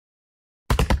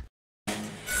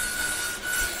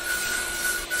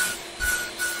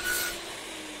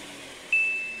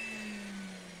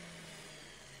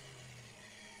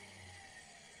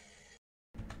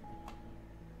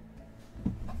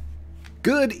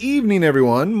Good evening,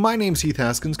 everyone. My name's Heath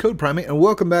Haskins, Code Primate, and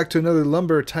welcome back to another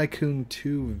Lumber Tycoon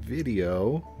 2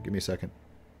 video. Give me a second.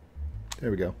 There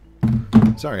we go.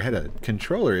 Sorry, I had a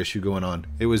controller issue going on.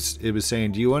 It was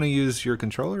saying, do you want to use your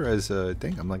controller as a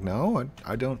thing? I'm like, no,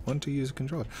 I don't want to use a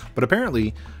controller. But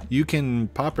apparently, you can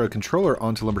pop a controller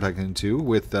onto Lumber Tycoon 2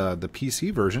 with the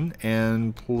PC version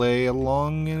and play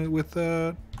along with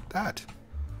that.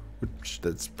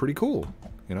 That's pretty cool,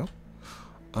 you know?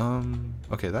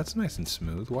 Okay, that's nice and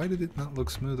smooth. Why did it not look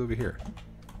smooth over here?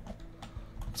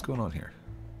 What's going on here?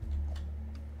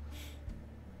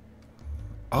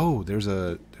 Oh, there's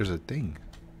a thing.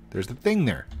 There's the thing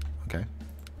there. Okay.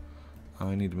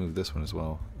 I need to move this one as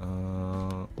well.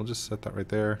 We'll just set that right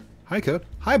there. Hi, Code.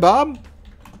 Hi, Bob.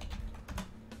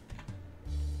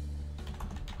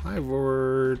 Hi,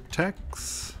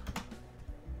 Vortex.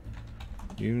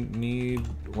 You need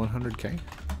 100K?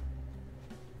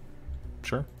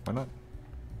 Sure, why not?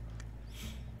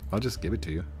 I'll just give it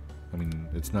to you. I mean,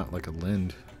 it's not like a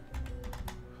lend.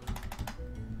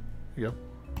 Here you go.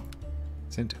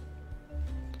 Sent.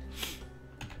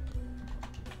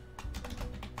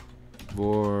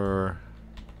 Vortex.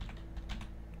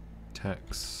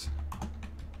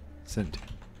 Sent.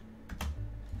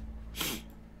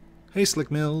 Hey,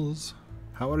 Slick Mills.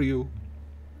 How are you?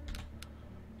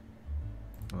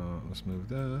 Let's move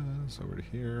this over to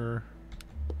here.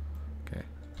 Okay.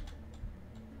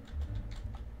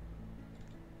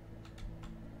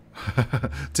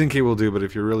 10K will do, but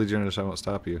if you're really generous, I won't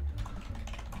stop you.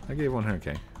 I gave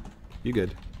 100K. You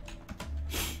good.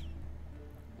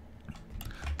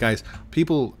 Guys,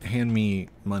 people hand me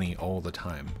money all the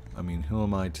time. I mean, who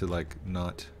am I to, like,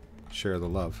 not share the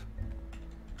love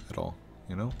at all,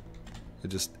 you know? It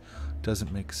just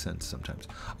doesn't make sense sometimes.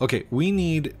 Okay, we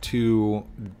need to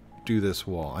do this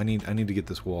wall. I need to get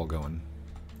this wall going.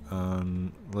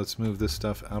 Let's move this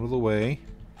stuff out of the way.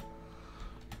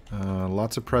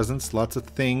 Lots of presents, lots of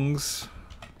things.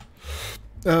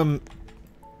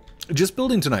 Just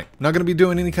building tonight. Not going to be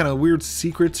doing any kind of weird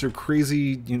secrets or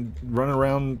crazy run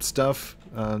around stuff.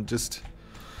 Just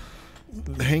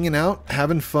hanging out,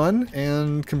 having fun,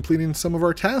 and completing some of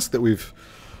our tasks that we've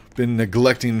been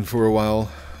neglecting for a while.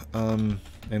 And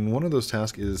one of those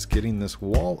tasks is getting this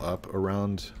wall up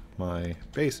around my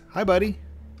base. Hi, buddy.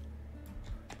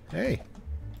 Hey.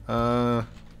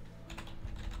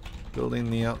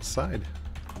 Building the outside.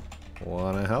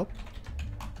 Wanna help?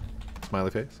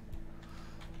 Smiley face.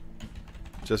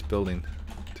 Just building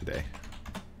today.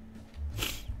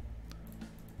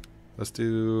 Let's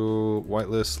do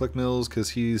whitelist Slick Mills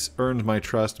because he's earned my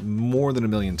trust more than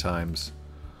 1,000,000 times.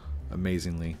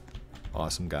 Amazingly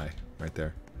awesome guy right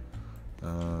there.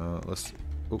 Let's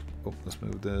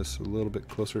move this a little bit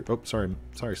closer. Oh, sorry,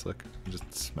 Slick. I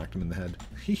just smacked him in the head.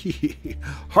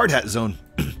 Hard hat zone.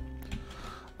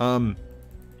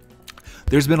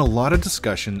 There's been a lot of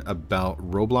discussion about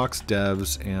Roblox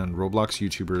devs and Roblox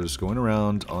YouTubers going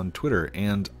around on Twitter,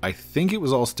 and I think it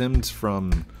was all stemmed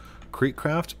from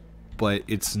Creekcraft, but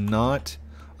it's not.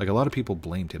 Like, a lot of people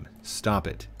blamed him. Stop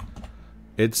it.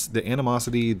 It's the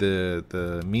animosity,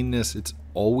 the meanness. It's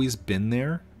always been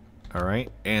there, all right,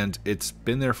 and it's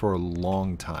been there for a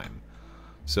long time.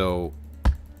 So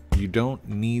you don't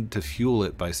need to fuel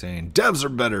it by saying devs are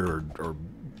better or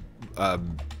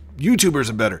YouTubers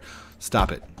are better.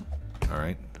 Stop it. All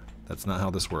right? That's not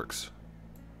how this works.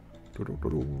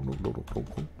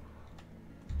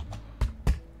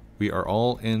 We are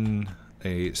all in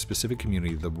a specific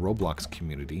community, the Roblox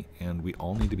community, and we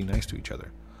all need to be nice to each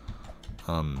other.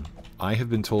 I have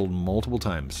been told multiple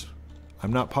times,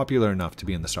 I'm not popular enough to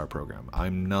be in the STAR program.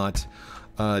 I'm not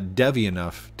devy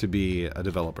enough to be a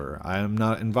developer. I am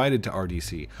not invited to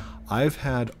RDC. I've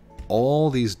had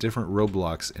all these different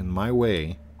roadblocks in my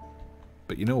way.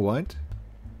 But you know what?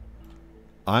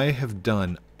 I have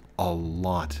done a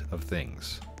lot of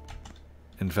things.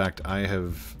 In fact,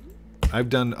 I've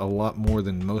done a lot more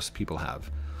than most people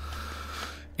have.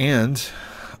 And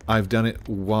I've done it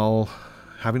while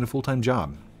having a full-time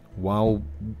job, while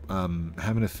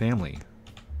having a family,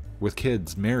 with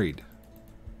kids, married.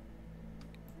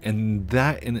 And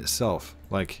that in itself,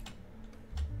 like,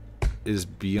 is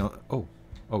beyond... Oh,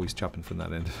 he's chopping from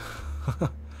that end.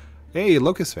 Hey,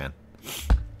 Locust fan.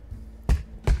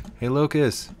 Hey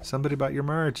Locust, somebody bought your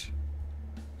merch.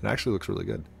 It actually looks really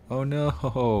good. Oh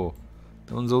no,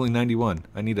 that one's only 91.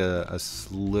 I need a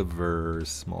sliver,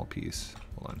 small piece.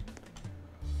 Hold on.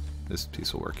 This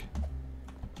piece will work.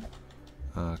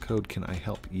 Code, can I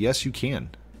help? Yes, you can.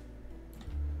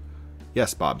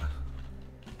 Yes, Bob.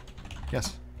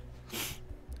 Yes.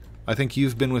 I think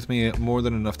you've been with me more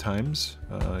than enough times.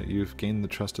 You've gained the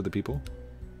trust of the people.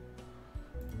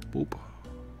 Boop.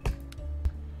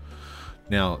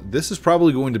 Now, this is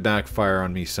probably going to backfire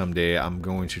on me someday. I'm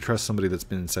going to trust somebody that's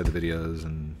been inside the videos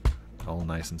and all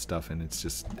nice and stuff, and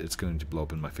it's going to blow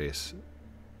up in my face.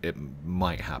 It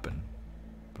might happen,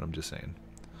 but I'm just saying.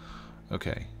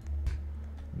 Okay.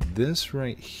 This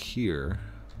right here,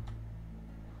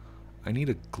 I need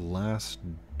a glass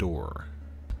door,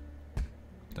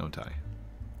 don't I?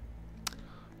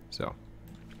 So,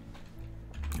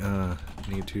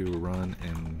 need to run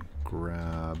and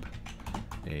grab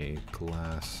a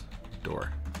glass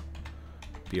door.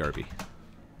 BRB.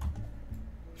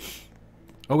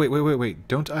 Oh, wait.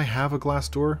 Don't I have a glass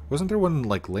door? Wasn't there one,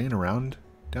 like, laying around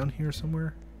down here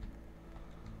somewhere?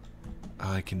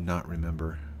 I cannot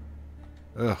remember.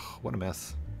 Ugh, what a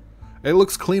mess. It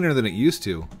looks cleaner than it used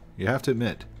to. You have to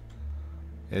admit.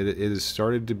 It has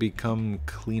started to become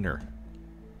cleaner.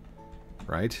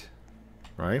 Right?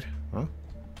 Right? Huh?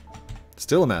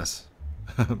 Still a mess.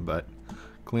 But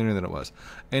cleaner than it was.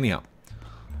 Anyhow.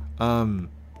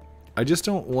 I just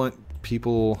don't want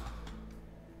people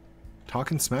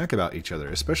talking smack about each other,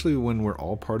 especially when we're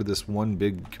all part of this one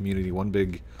big community, one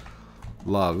big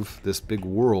love, this big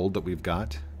world that we've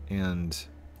got, and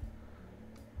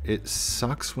it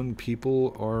sucks when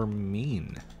people are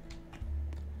mean.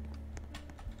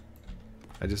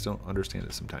 I just don't understand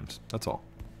it sometimes. That's all.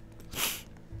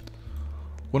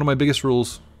 One of my biggest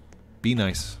rules, be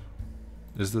nice.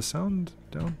 Is the sound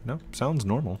down? No, sounds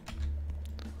normal.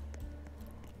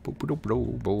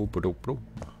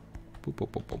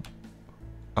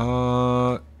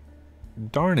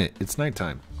 Darn it, it's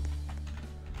nighttime.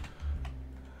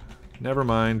 Never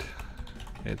mind.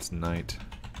 It's night.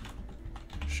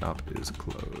 Shop is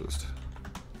closed.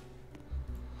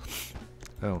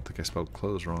 I don't think I spelled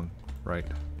close wrong.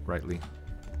 Rightly.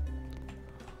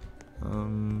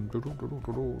 Am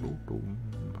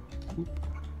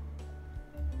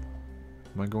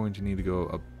I going to need to go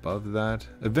above that?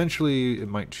 Eventually it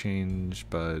might change,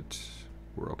 but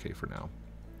we're okay for now.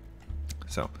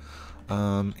 So,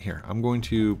 here, I'm going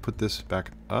to put this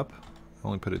back up. I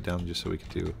only put it down just so we can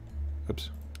do... Oops.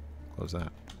 Close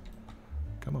that.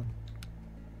 Come on.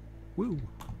 Woo.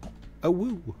 A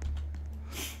woo.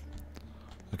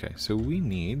 Okay, so we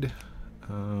need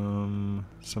some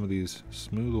of these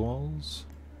smooth walls.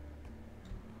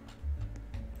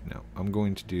 Now, I'm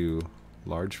going to do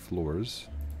large floors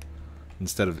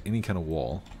instead of any kind of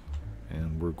wall.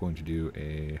 And we're going to do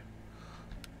a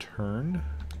turn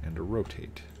and a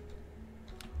rotate.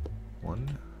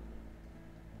 1,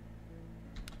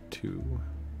 2,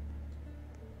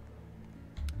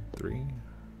 3,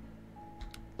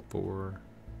 4.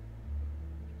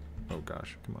 Oh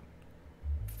gosh, come on.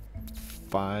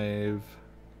 5,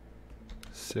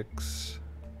 6,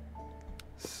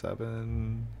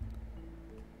 7,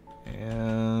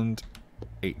 and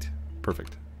 8.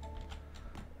 Perfect.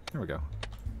 There we go.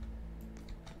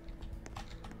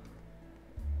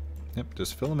 Yep,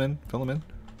 just fill them in, filament.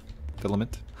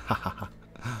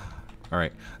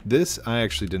 Alright, this I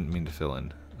actually didn't mean to fill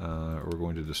in. We're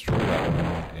going to destroy that one,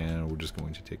 and we're just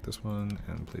going to take this one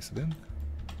and place it in.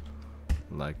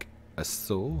 Like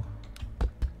so.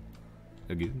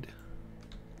 Good.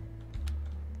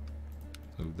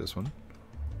 Move this one.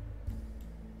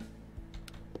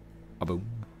 A boom.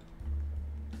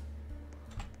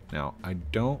 Now, I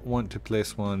don't want to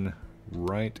place one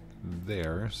right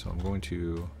there, so I'm going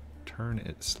to turn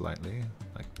it slightly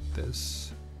like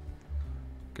this.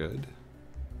 Good.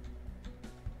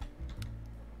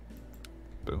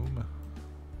 Boom.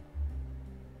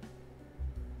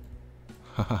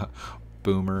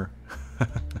 Boomer.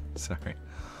 Sorry.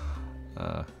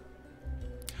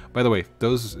 By the way,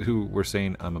 those who were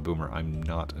saying I'm a boomer, I'm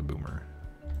not a boomer.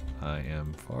 I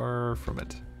am far from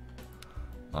it.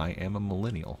 I am a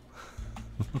millennial.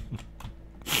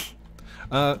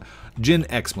 Gen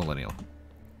X millennial.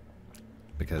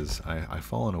 Because I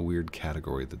fall in a weird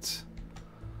category that's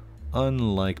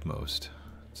unlike most.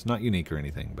 It's not unique or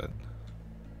anything, but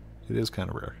it is kind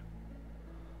of rare.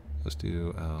 Let's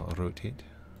do rotate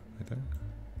right there.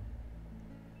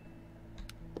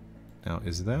 Now,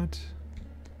 is that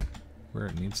where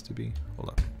it needs to be? Hold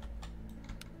up.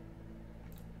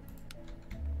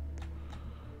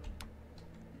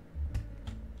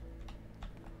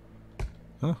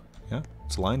 Oh, yeah,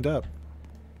 it's lined up.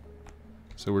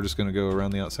 So we're just going to go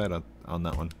around the outside on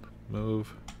that one.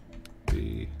 Move.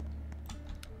 B.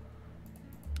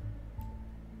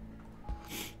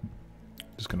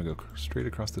 Just going to go straight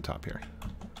across the top here.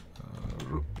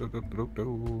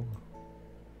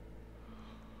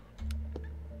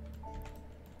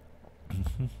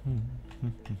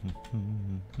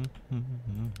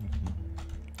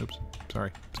 Oops.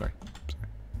 Sorry.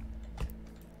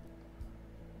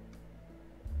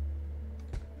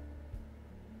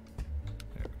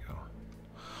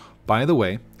 By the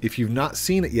way, if you've not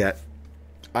seen it yet,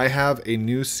 I have a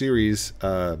new series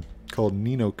called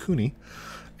Ni no Kuni,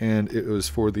 and it was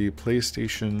for the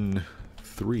PlayStation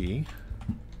 3.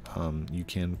 You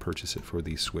can purchase it for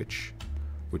the Switch,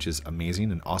 which is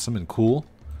amazing and awesome and cool.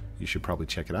 You should probably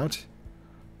check it out.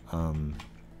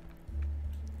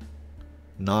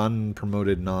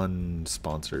 Non-promoted,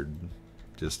 non-sponsored,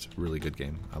 just really good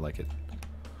game. I like it.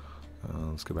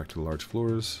 Let's go back to the large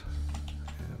floors,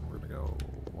 and we're gonna go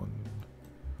 1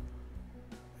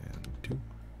 and 2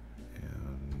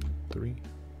 and 3,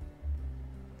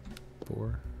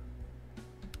 4,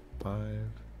 5,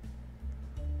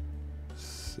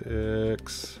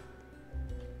 6.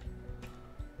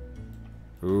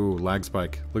 Ooh, lag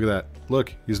spike. Look at that.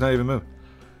 Look, he's not even moving.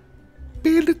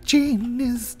 Billie Jean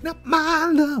is not my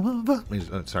lover.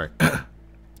 Sorry.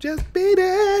 Just beat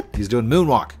it. He's doing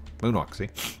moonwalk. Moonwalk, see?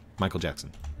 Michael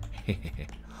Jackson.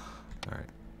 Alright,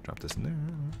 drop this in there.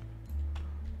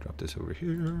 Drop this over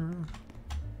here.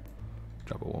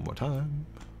 Drop it one more time.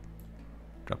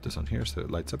 Drop this on here so it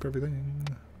lights up everything.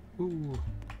 Ooh.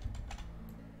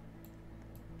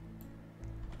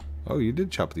 Oh, you did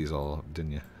chop these all up,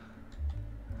 didn't you?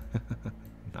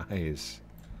 Nice.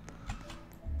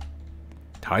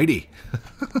 Tidy.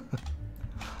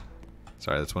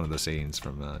 Sorry, that's one of the sayings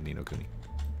from Ni no Kuni.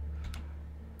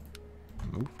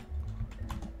 Move.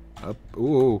 Up.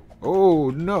 Ooh. Oh,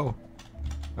 no.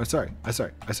 I'm sorry. I'm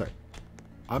sorry.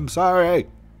 I'm sorry.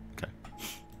 Okay.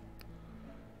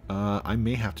 I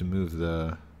may have to move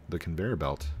the conveyor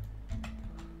belt.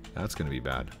 That's going to be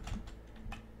bad.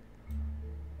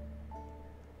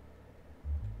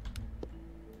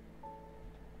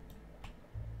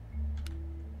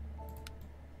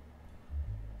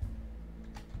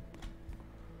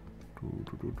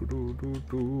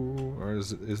 Or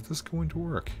is this going to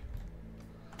work?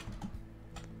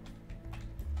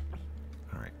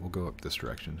 Alright, we'll go up this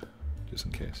direction, just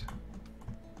in case.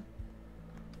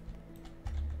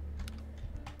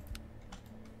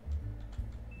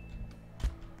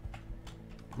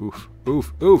 Oof,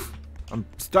 oof, oof! I'm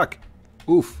stuck!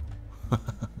 Oof!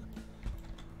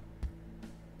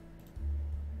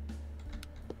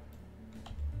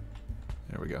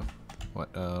 There we go.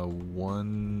 What,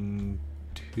 1,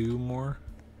 2 more?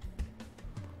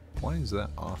 Why is that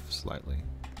off slightly?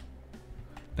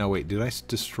 Now wait, did I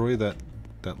destroy that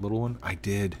little one? I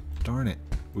did. Darn it.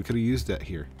 We could have used that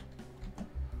here.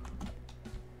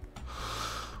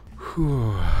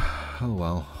 Whew. Oh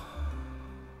well.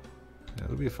 Yeah,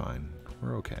 it'll be fine.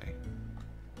 We're okay.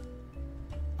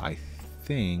 I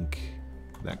think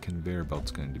that conveyor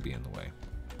belt's going to be in the way.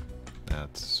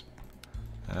 That's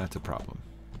a problem.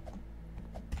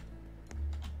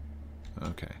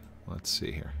 Okay, let's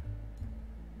see here.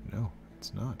 No,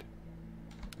 it's not.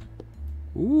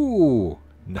 Ooh,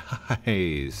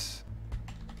 nice.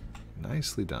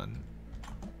 Nicely done.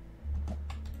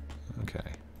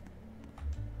 Okay.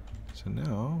 So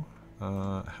now,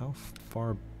 how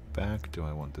far back do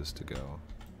I want this to go?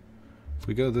 If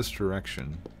we go this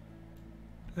direction,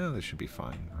 yeah, this should be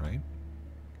fine, right?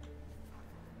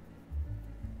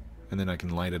 And then I can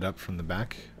light it up from the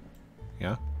back.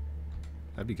 Yeah,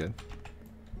 that'd be good.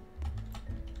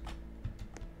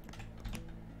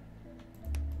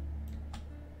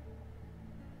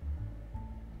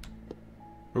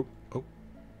 Oh, oh.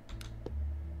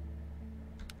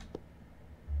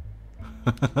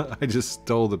 I just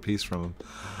stole the piece from him.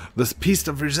 This piece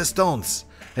of resistance!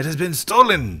 It has been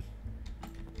stolen!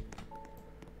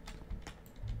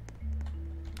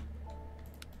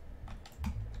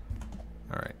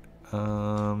 Alright.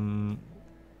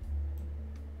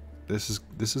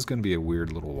 This is going to be a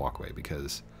weird little walkway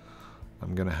because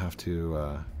I'm going to have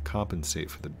to compensate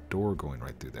for the door going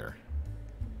right through there.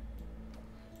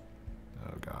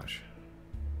 Oh gosh.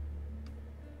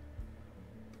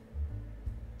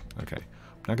 Okay.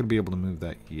 I'm not going to be able to move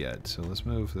that yet, so let's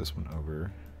move this one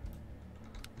over.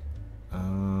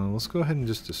 Let's go ahead and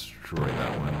just destroy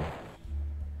that one.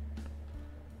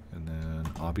 And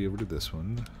then I'll be over to this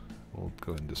one. We'll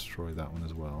go ahead and destroy that one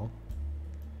as well.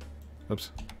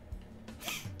 Oops.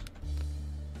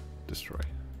 Destroy.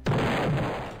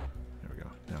 There we go.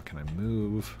 Now can I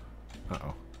move?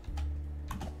 Uh-oh.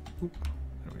 Oop.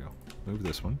 There we go. Move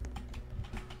this one.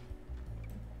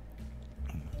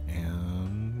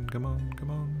 And come on, come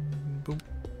on. Boom.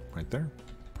 Right there.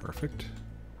 Perfect.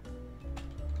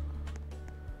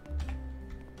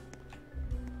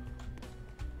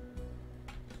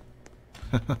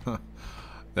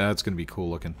 That's going to be cool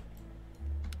looking.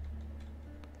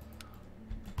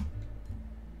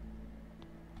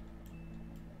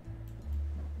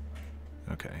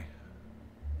 Okay.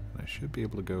 I should be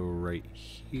able to go right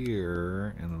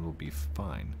here, and it'll be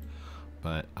fine.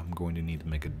 But I'm going to need to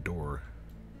make a door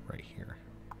right here.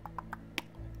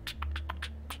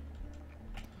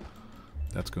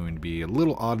 That's going to be a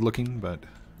little odd looking, but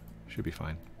should be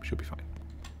fine. Should be fine.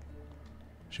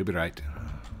 Should be right.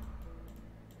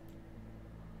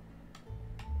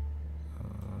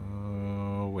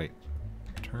 Wait.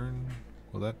 Turn.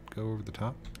 Will that go over the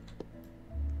top?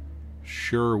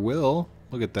 Sure will.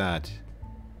 Look at that.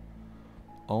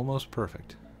 Almost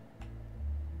perfect.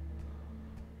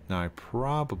 Now I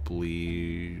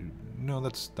probably... No,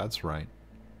 that's right.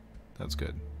 That's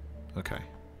good. Okay.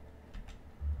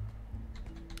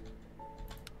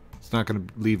 It's not going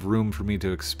to leave room for me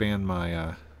to expand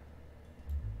my...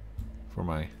 for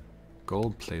my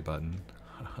gold play button.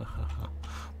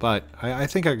 But I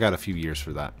think I got a few years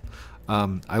for that.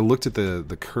 I looked at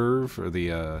the curve, or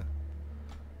the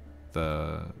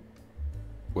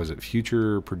was it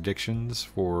future predictions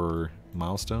for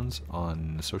milestones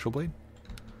on Social Blade?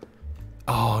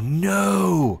 Oh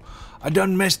no! I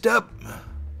done messed up!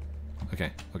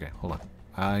 Okay, hold on.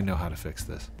 I know how to fix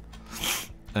this.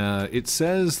 It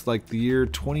says like the year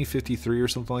 2053 or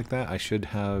something like that, I should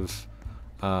have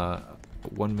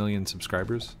 1 million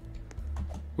subscribers.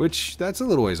 Which, that's a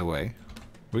little ways away.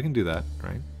 We can do that,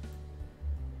 right?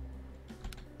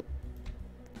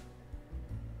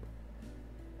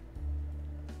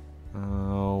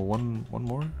 One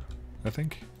more, I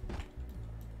think.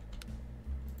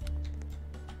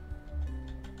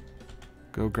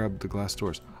 Go grab the glass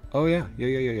doors. Oh yeah.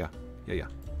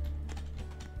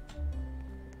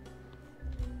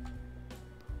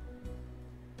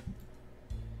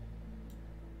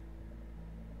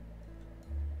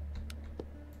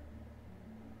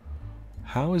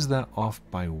 How is that off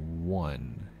by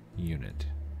 1 unit?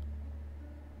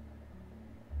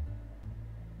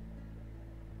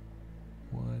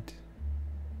 What?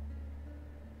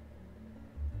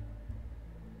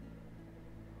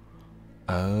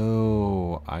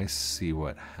 Oh, I see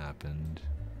what happened.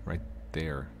 Right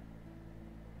there.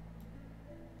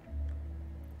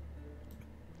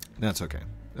 That's okay.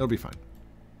 It'll be fine.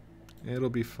 It'll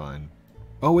be fine.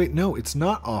 Oh wait, no, it's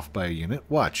not off by a unit.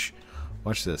 Watch.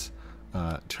 Watch this.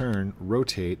 Turn,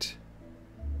 rotate,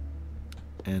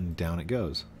 and down it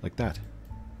goes. Like that.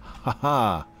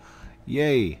 Haha!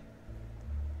 Yay!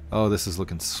 Oh, this is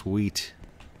looking sweet.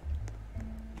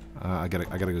 I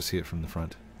gotta go see it from the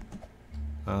front.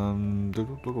 I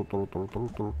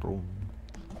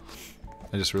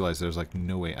just realized there's like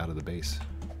no way out of the base.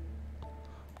 I'm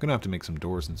gonna have to make some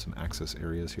doors and some access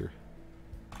areas here.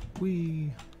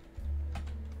 Whee!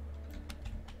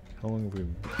 How long have we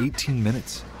been? 18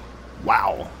 minutes.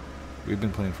 Wow! We've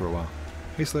been playing for a while.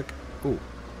 Hey, Slick. Oh.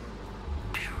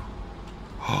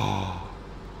 Oh.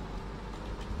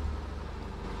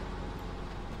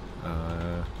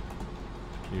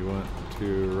 You want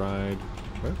to ride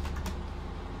with?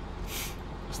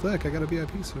 Slick, I got a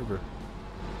VIP server.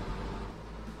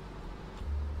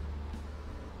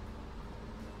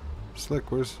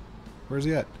 Slick, where's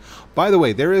he at? By the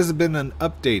way, there has been an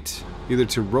update either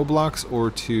to Roblox or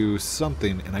to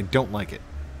something, and I don't like it.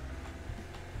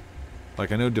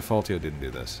 Like, I know Defaultio didn't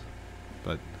do this,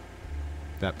 but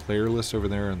that player list over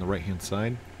there on the right-hand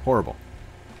side, horrible.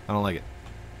 I don't like it.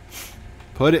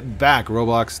 Put it back,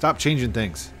 Roblox. Stop changing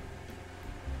things.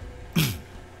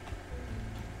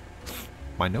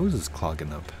 My nose is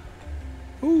clogging up.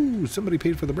 Ooh, somebody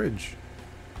paid for the bridge.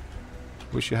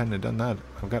 Wish you hadn't have done that.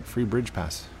 I've got free bridge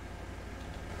pass.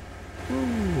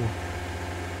 Ooh.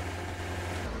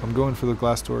 I'm going for the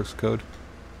glass doors code.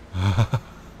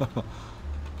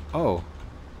 Oh.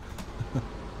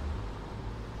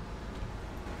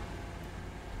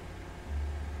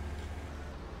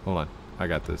 Hold on. I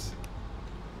got this.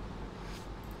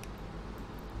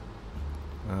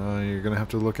 You're gonna have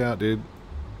to look out, dude.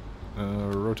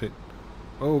 Rotate.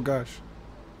 Oh gosh.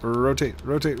 Rotate,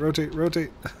 rotate, rotate,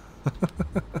 rotate.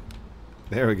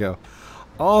 There we go.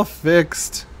 All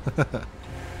fixed.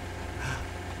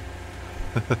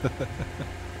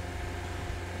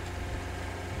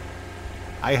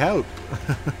 I help.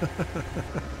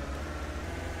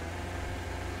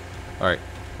 Alright.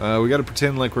 We gotta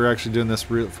pretend like we're actually doing this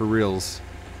for reals.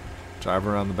 Drive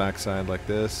around the backside like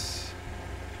this.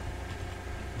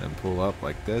 Then pull up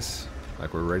like this.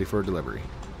 Like we're ready for a delivery.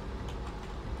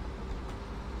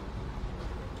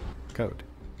 Code.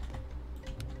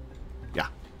 Yeah.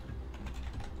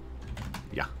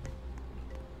 Yeah.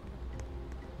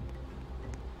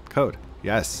 Code.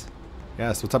 Yes.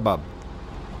 Yes. What's up, Bob?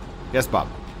 Yes, Bob.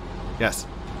 Yes.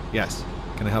 Yes.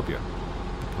 Can I help you?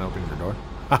 Can I open your door?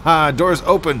 Haha! Door's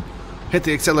open! Hit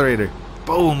the accelerator.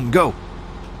 Boom! Go!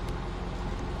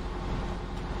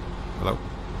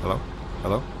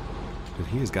 Hello? Dude,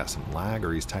 he has got some lag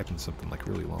or he's typing something like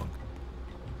really long.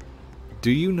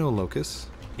 Do you know Locus?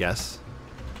 Yes.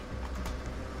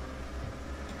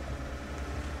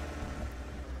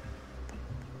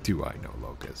 Do I know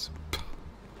Locus?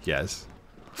 Yes.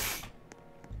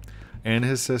 And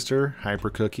his sister, Hyper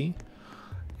Cookie,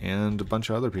 and a bunch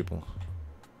of other people.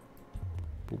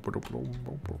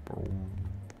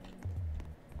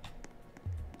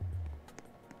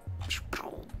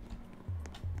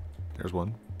 There's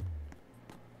one.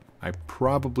 I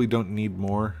probably don't need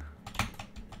more.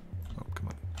 Oh, come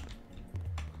on.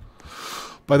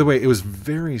 By the way, it was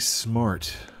very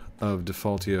smart of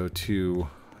Defaultio to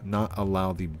not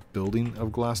allow the building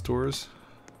of glass doors.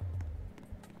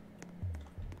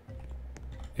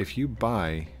 If you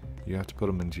buy, you have to put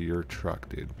them into your truck,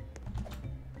 dude.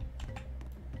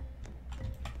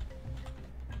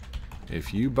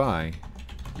 If you buy,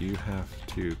 you have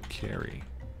to carry.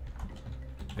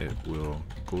 It will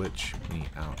glitch me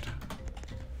out.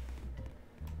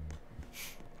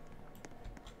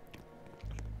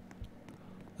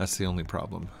 That's the only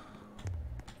problem.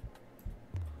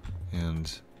 And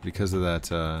because of that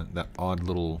that odd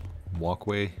little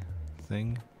walkway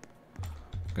thing,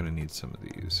 I'm gonna need some of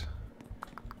these.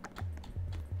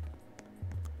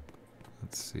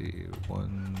 Let's see,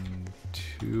 1,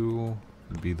 2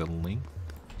 would be the length,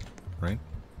 right?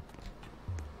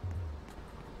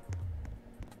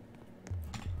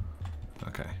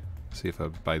 Okay, see if I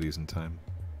buy these in time.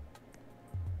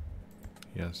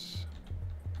 Yes.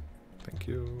 Thank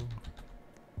you.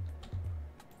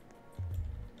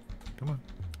 Come on.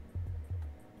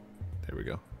 There we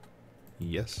go.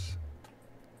 Yes.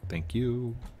 Thank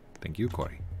you. Thank you,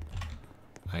 Corey.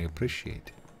 I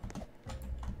appreciate. I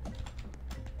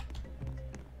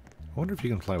wonder if you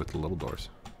can fly with the little doors.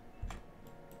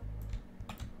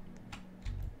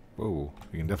 Whoa,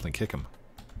 you can definitely kick him.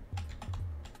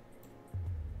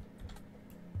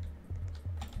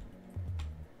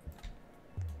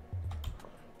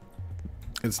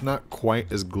 It's not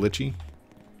quite as glitchy,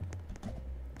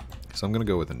 so I'm gonna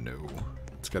go with a no.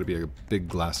 It's got to be a big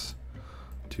glass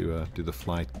to do the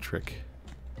fly trick.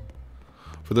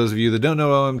 For those of you that don't know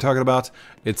what I'm talking about,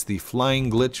 it's the flying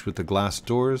glitch with the glass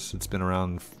doors. It's been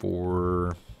around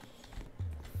for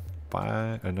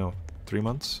 3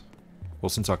 months. Well,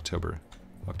 since October,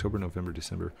 November,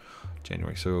 December,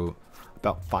 January. So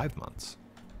about 5 months.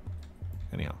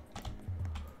 Anyhow,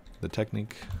 the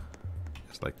technique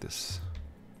is like this.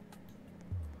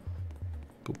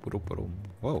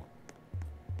 Whoa.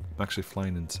 I'm actually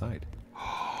flying inside.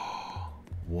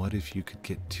 What if you could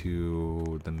get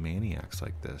to the maniacs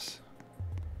like this?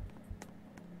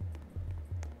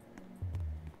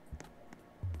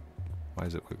 Why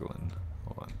is it wiggling?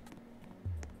 Hold on.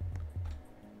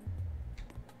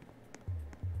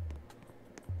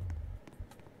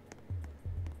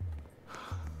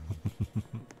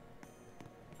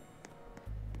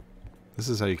 This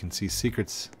is how you can see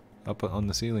secrets up on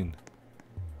the ceiling.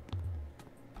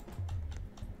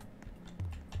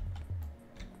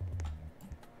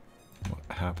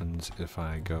 Happens if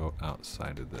I go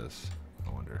outside of this? I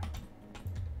wonder.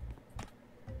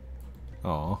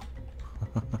 Oh.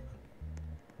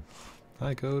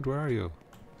 Hi, Code. Where are you?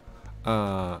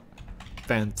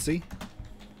 Fancy.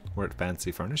 We're at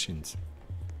Fancy Furnishings.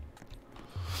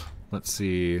 Let's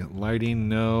see. Lighting?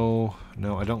 No.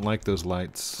 No, I don't like those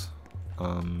lights.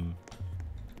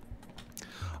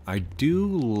 I do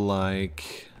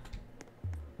like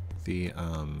the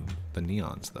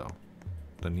neons, though.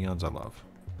 The neons I love.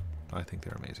 I think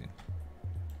they're amazing.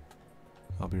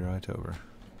 I'll be right over.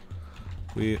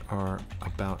 We are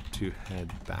about to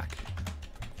head back.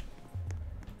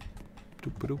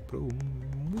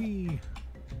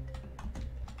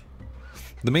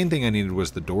 The main thing I needed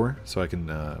was the door, so I can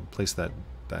place the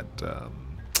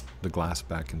glass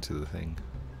back into the thing.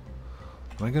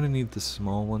 Am I gonna need the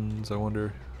small ones, I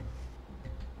wonder?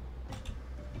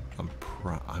 I'm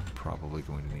probably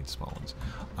going to need small ones.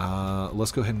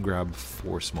 Let's go ahead and grab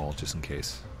 4 small just in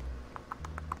case.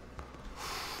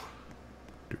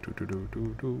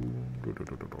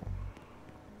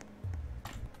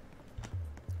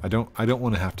 I don't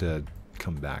want to have to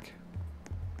come back,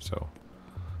 so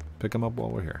pick them up while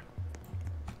we're here.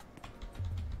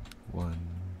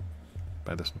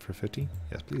 Buy this one for 50?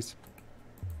 Yes, please.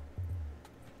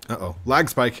 Uh-oh, lag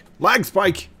spike! Lag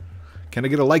spike! Can I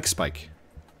get a like spike?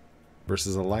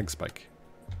 Versus a lag spike.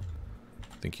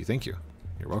 Thank you, thank you.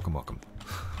 You're welcome, welcome.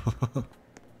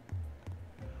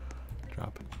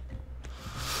 Drop.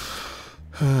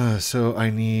 So I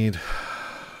need...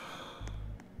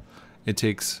 It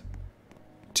takes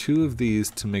 2 of these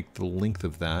to make the length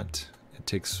of that. It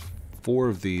takes 4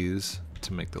 of these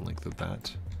to make the length of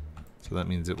that. So that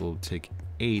means it will take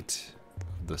 8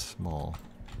 of the small.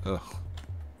 Ugh.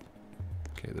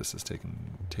 Okay, this is taking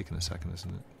a second,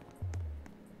 isn't it?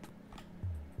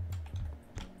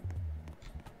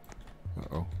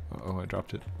 Uh-oh. Uh-oh, I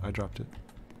dropped it. I dropped it.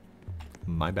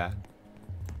 My bad.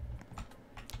 I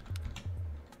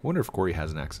wonder if Corey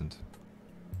has an accent.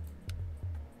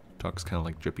 Talks kind of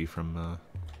like Drippy from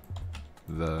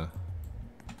the...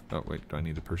 Oh, wait, do I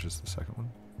need to purchase the second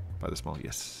one? Buy the small?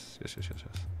 Yes. Yes, yes, yes,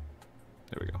 yes.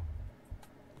 There we go.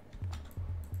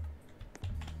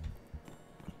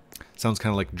 Sounds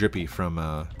kind of like Drippy from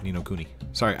Ni no Kuni.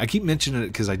 Sorry, I keep mentioning it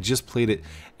because I just played it,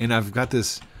 and I've got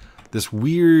this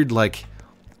weird, like,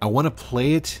 I want to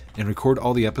play it and record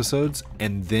all the episodes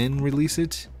and then release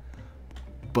it,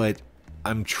 but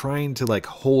I'm trying to, like,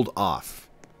 hold off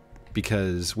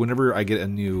because whenever I get a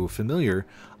new familiar,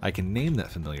 I can name that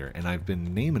familiar, and I've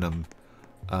been naming them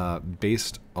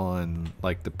based on,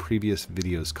 like, the previous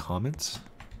video's comments,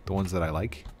 the ones that I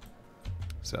like.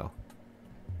 So,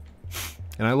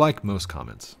 and I like most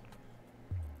comments.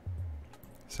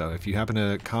 So if you happen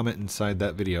to comment inside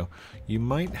that video, you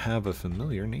might have a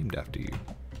familiar named after you.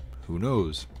 Who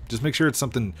knows? Just make sure it's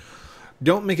something...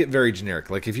 Don't make it very generic.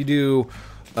 Like if you do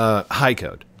high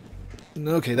code.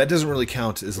 Okay, that doesn't really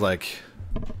count as like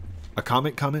a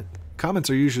comment. Comments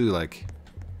are usually like...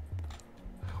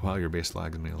 Wow, your base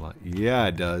lags me a lot. Yeah,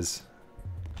 it does.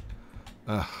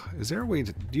 Is there a way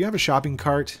to... Do you have a shopping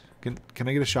cart? Can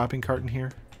I get a shopping cart in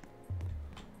here?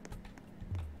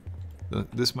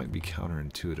 This might be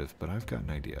counterintuitive, but I've got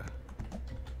an idea.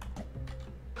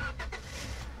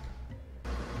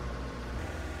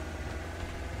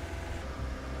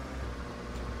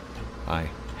 I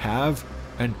have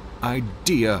an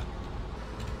idea.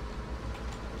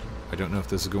 I don't know if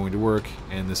this is going to work,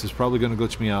 and this is probably going to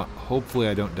glitch me out. Hopefully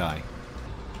I don't die.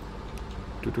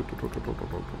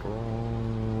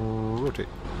 Rotate.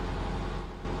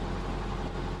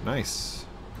 Nice.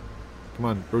 Come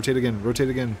on, rotate again, rotate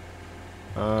again.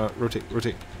 Rotate.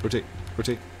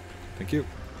 Thank you.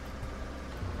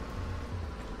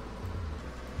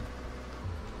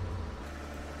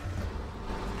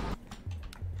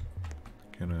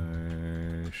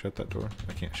 Can I shut that door?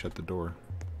 I can't shut the door.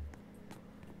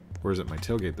 Or is it my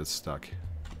tailgate that's stuck?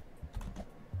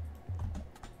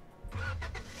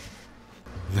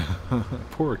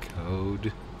 Poor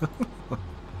code.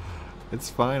 It's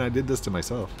fine, I did this to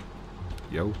myself.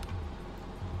 Yo.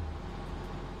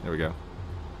 There we go.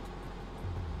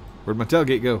 Where'd my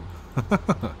tailgate go?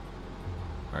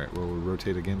 Alright, well, we'll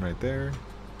rotate again right there.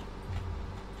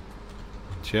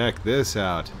 Check this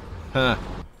out. Huh.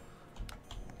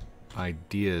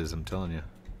 Ideas, I'm telling you.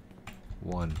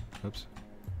 1. Oops.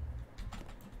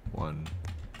 1.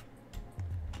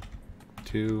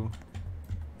 2.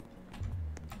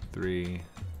 3.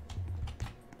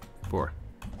 4.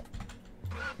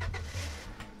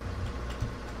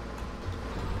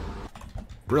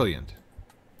 Brilliant.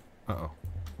 Uh-oh.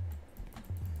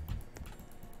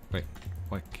 Wait,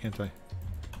 why can't I?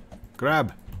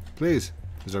 Grab, please.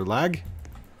 Is there lag?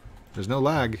 There's no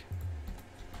lag.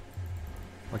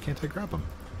 Why can't I grab them?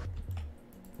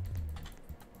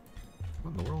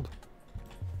 What in the world?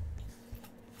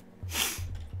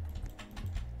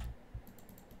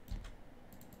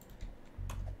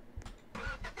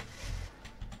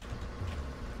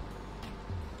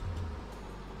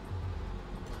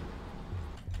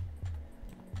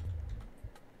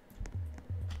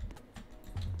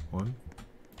 One,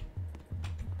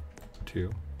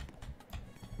 2,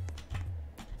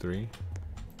 3,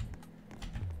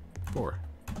 4.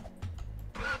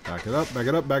 Back it up, back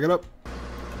it up, back it up.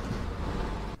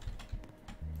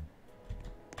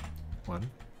 1.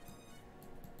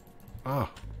 Ah,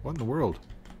 what in the world?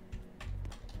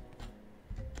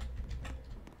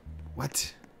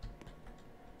 What?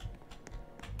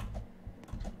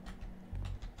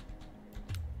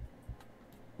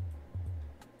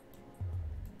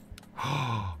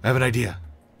 I have an idea.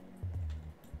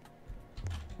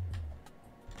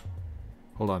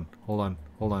 Hold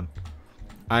on.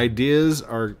 Ideas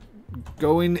are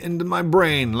going into my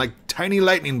brain like tiny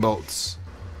lightning bolts.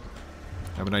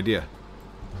 I have an idea.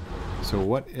 So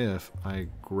what if I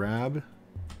grab,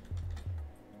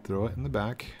 throw it in the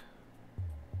back,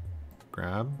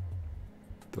 grab,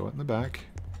 throw it in the back.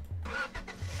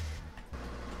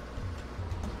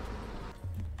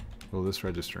 Will this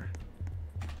register?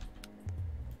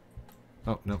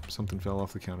 Oh, nope, something fell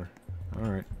off the counter.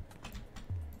 Alright.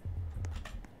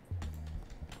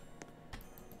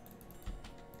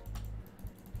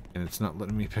 And it's not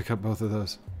letting me pick up both of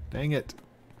those. Dang it.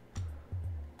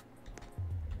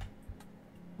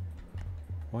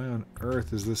 Why on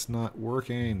earth is this not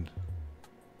working?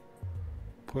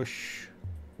 Push.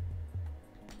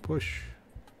 Push.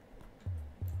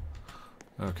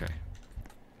 Okay.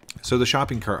 So the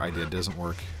shopping cart idea doesn't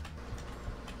work.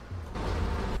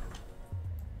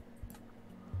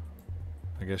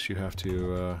 I guess you have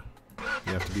to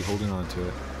be holding on to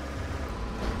it.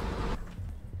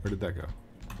 Where did that go?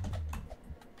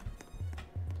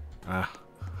 Ah.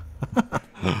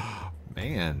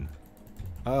 Man.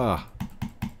 Ah.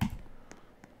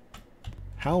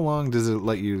 How long does it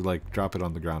let you, like, drop it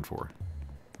on the ground for?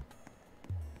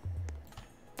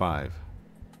 5,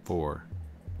 4,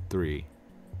 3,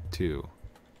 2,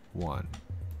 1.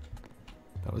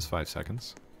 That was 5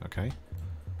 seconds. Okay.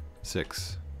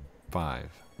 6,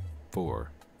 5,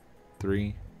 4,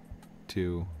 3,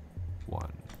 2,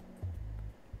 1.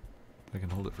 I can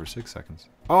hold it for 6 seconds.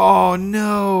 Oh,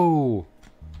 no!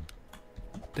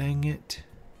 Dang it.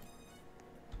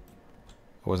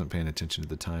 I wasn't paying attention to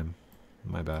the time.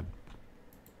 My bad.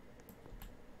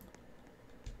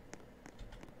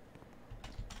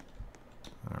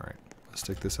 Alright, let's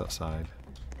take this outside.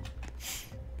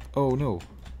 Oh no!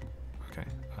 Okay,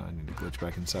 I need to glitch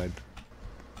back inside.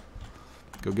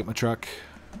 Go get my truck.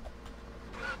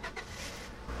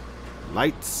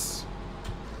 Lights!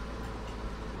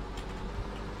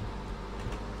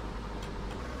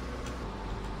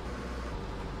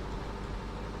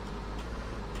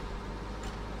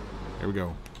 There we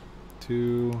go.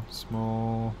 2,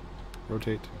 small,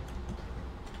 rotate.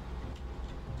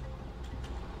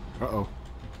 Uh-oh.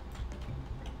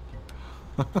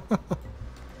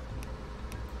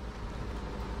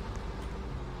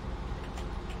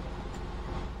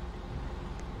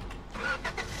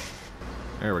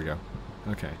 There we go.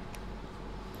 Okay.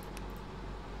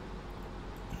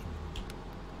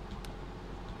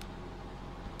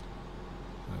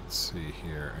 Let's see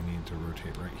here. I need to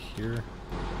rotate right here.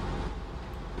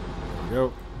 There we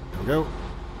go. There we go.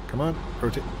 Come on.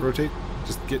 Rotate. Rotate.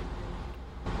 Just get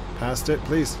past it,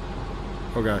 please.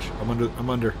 Oh gosh. I'm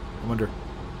under.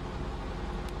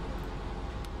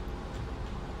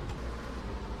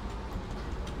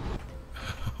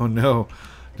 Oh no.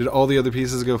 Did all the other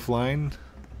pieces go flying?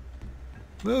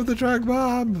 Move the truck,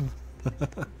 Bob!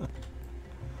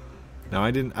 Now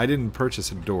I didn't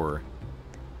purchase a door.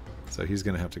 So he's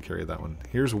gonna have to carry that one.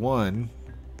 Here's one.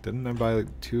 Didn't I buy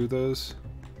like 2 of those?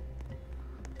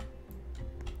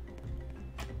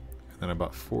 And then I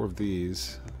bought 4 of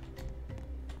these.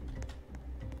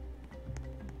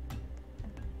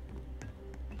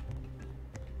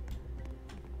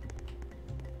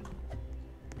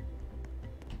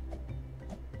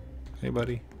 Hey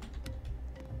buddy.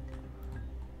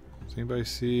 Does anybody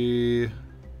see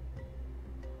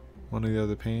one of the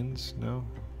other panes? No?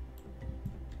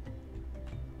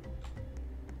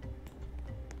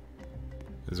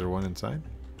 Is there one inside?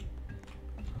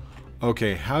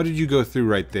 Okay, how did you go through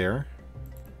right there?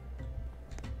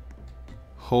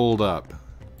 Hold up.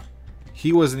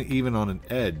 He wasn't even on an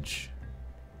edge.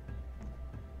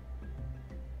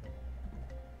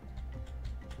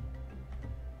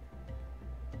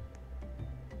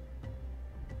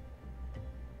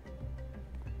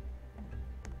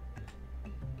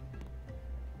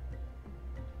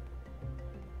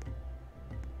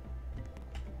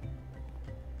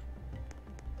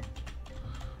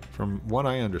 From what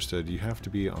I understood, you have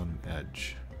to be on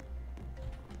edge.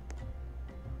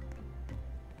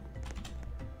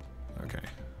 Okay.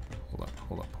 Hold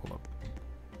up.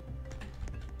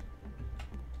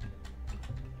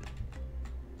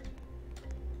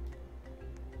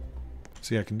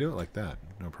 See, I can do it like that,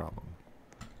 no problem.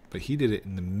 But he did it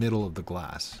in the middle of the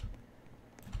glass.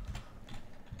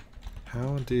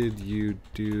 How did you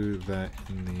do that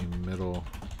in the middle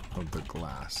of the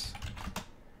glass?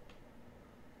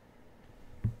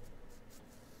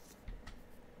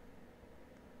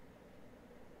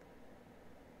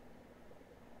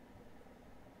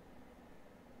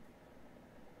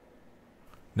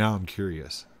 Now I'm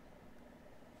curious,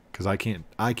 because I can't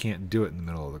do it in the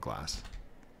middle of the glass.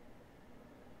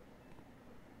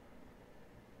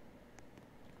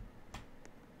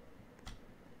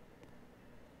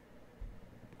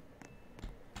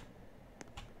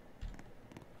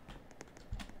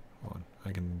 Hold on,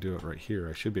 I can do it right here.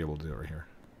 I should be able to do it right here.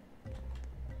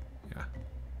 Yeah.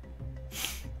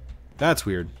 That's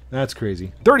weird. That's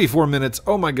crazy. 34 minutes.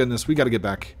 Oh my goodness, we got to get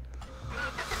back.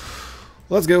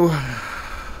 Let's go.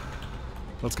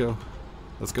 Let's go.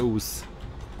 Let's go.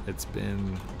 It's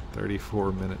been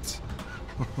 34 minutes.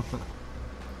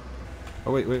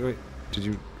 Oh, wait. Were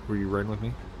you riding with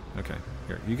me? Okay.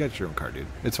 Here, you got your own car, dude.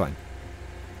 It's fine.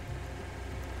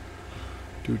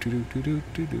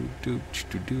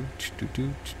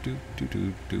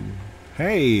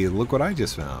 Hey, look what I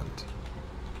just found.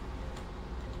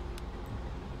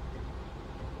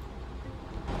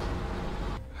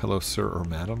 Hello, sir or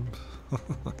madam.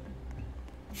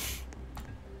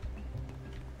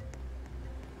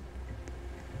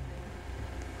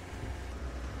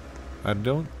 I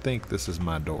don't think this is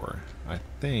my door. I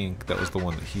think that was the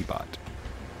one that he bought.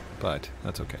 But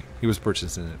that's okay. He was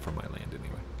purchasing it from my land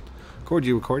anyway. Cord,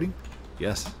 you recording?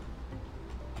 Yes.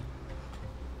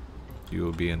 You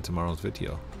will be in tomorrow's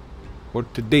video. Or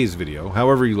today's video,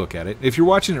 however you look at it. If you're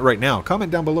watching it right now,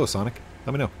 comment down below, Sonic.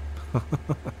 Let me know.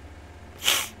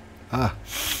 Ah,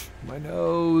 my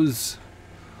nose.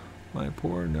 My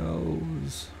poor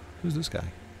nose. Who's this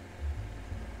guy?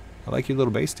 I like your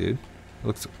little base, dude. It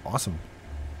looks awesome.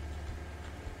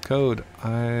 Code,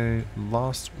 I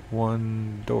lost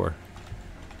one door.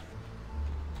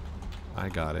 I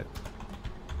got it.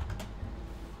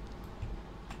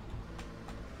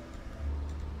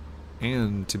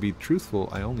 And to be truthful,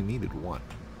 I only needed one.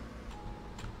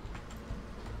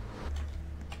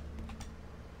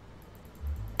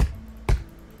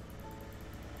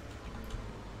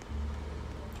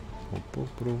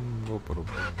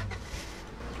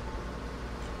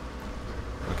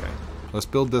 Okay, let's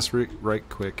build this right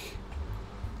quick.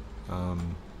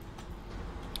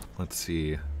 Let's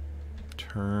see.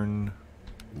 Turn,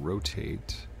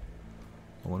 rotate.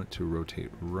 I want it to rotate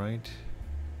right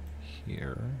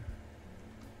here.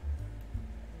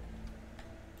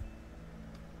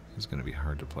 This is going to be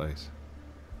hard to place.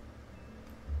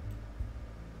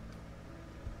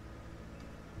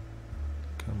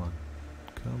 Come on.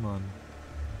 Come on.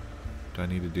 Do I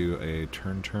need to do a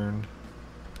turn?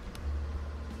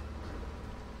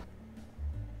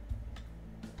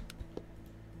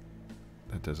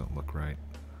 That doesn't look right.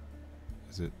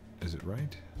 Is it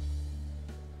right?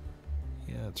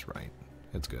 Yeah, it's right.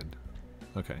 It's good.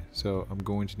 Okay, so I'm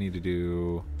going to need to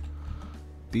do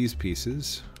these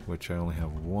pieces, which I only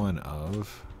have one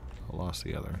of. I lost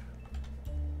the other.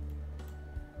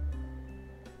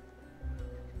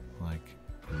 Like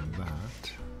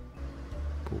that.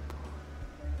 Boop.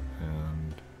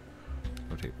 And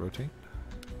rotate.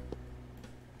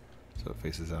 So it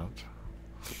faces out.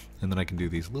 And then I can do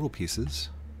these little pieces,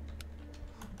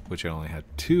 which I only had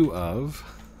two of.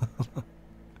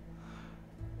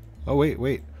 Oh,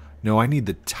 wait. No, I need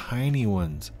the tiny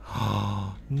ones.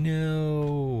 Oh,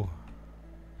 no.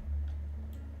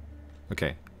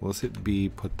 Okay, well, let's hit B,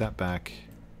 put that back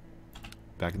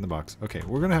in the box. Okay,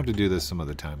 we're going to have to do this some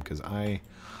other time because I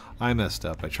messed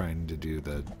up by trying to do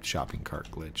the shopping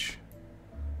cart glitch.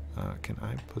 Can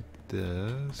I put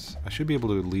this? I should be able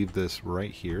to leave this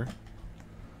right here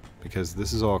because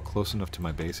this is all close enough to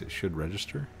my base it should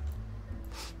register.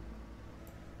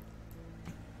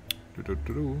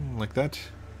 Like that.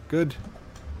 Good.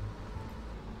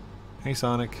 Hey,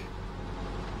 Sonic.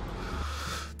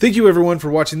 Thank you, everyone, for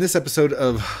watching this episode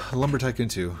of Lumber Tycoon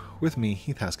 2 with me,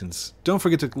 Heath Haskins. Don't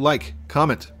forget to like,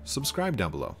 comment, subscribe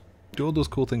down below. Do all those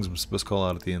cool things I'm supposed to call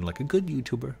out at the end like a good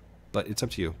YouTuber. But it's up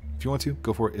to you. If you want to,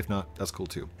 go for it. If not, that's cool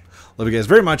too. Love you guys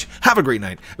very much. Have a great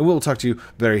night. And we'll talk to you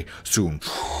very soon.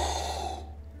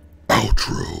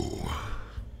 Outro.